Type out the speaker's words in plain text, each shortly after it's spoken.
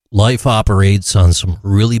Life operates on some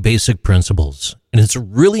really basic principles, and it's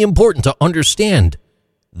really important to understand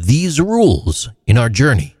these rules in our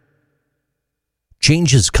journey.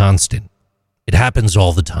 Change is constant. It happens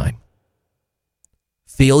all the time.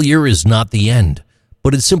 Failure is not the end,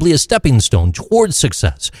 but it's simply a stepping stone towards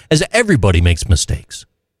success, as everybody makes mistakes.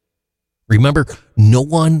 Remember, no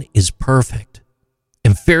one is perfect,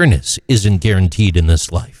 and fairness isn't guaranteed in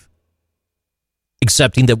this life.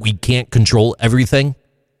 Accepting that we can't control everything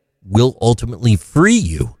will ultimately free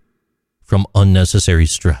you from unnecessary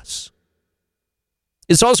stress.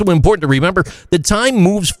 It's also important to remember that time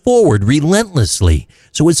moves forward relentlessly,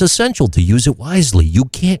 so it's essential to use it wisely. You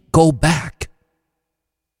can't go back.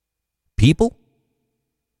 People,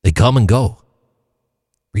 they come and go.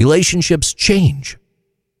 Relationships change.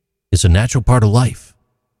 It's a natural part of life.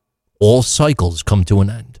 All cycles come to an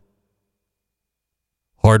end.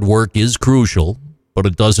 Hard work is crucial, but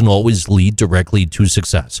it doesn't always lead directly to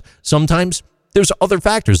success. Sometimes there's other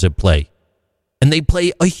factors at play, and they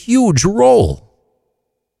play a huge role.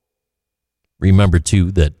 Remember,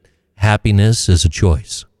 too, that happiness is a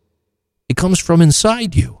choice. It comes from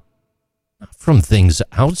inside you, not from things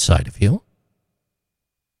outside of you.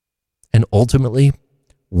 And ultimately,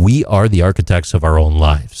 we are the architects of our own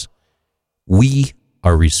lives. We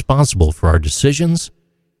are responsible for our decisions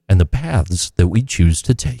and the paths that we choose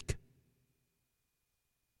to take.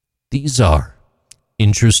 These are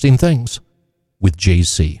Interesting Things with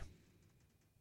JC.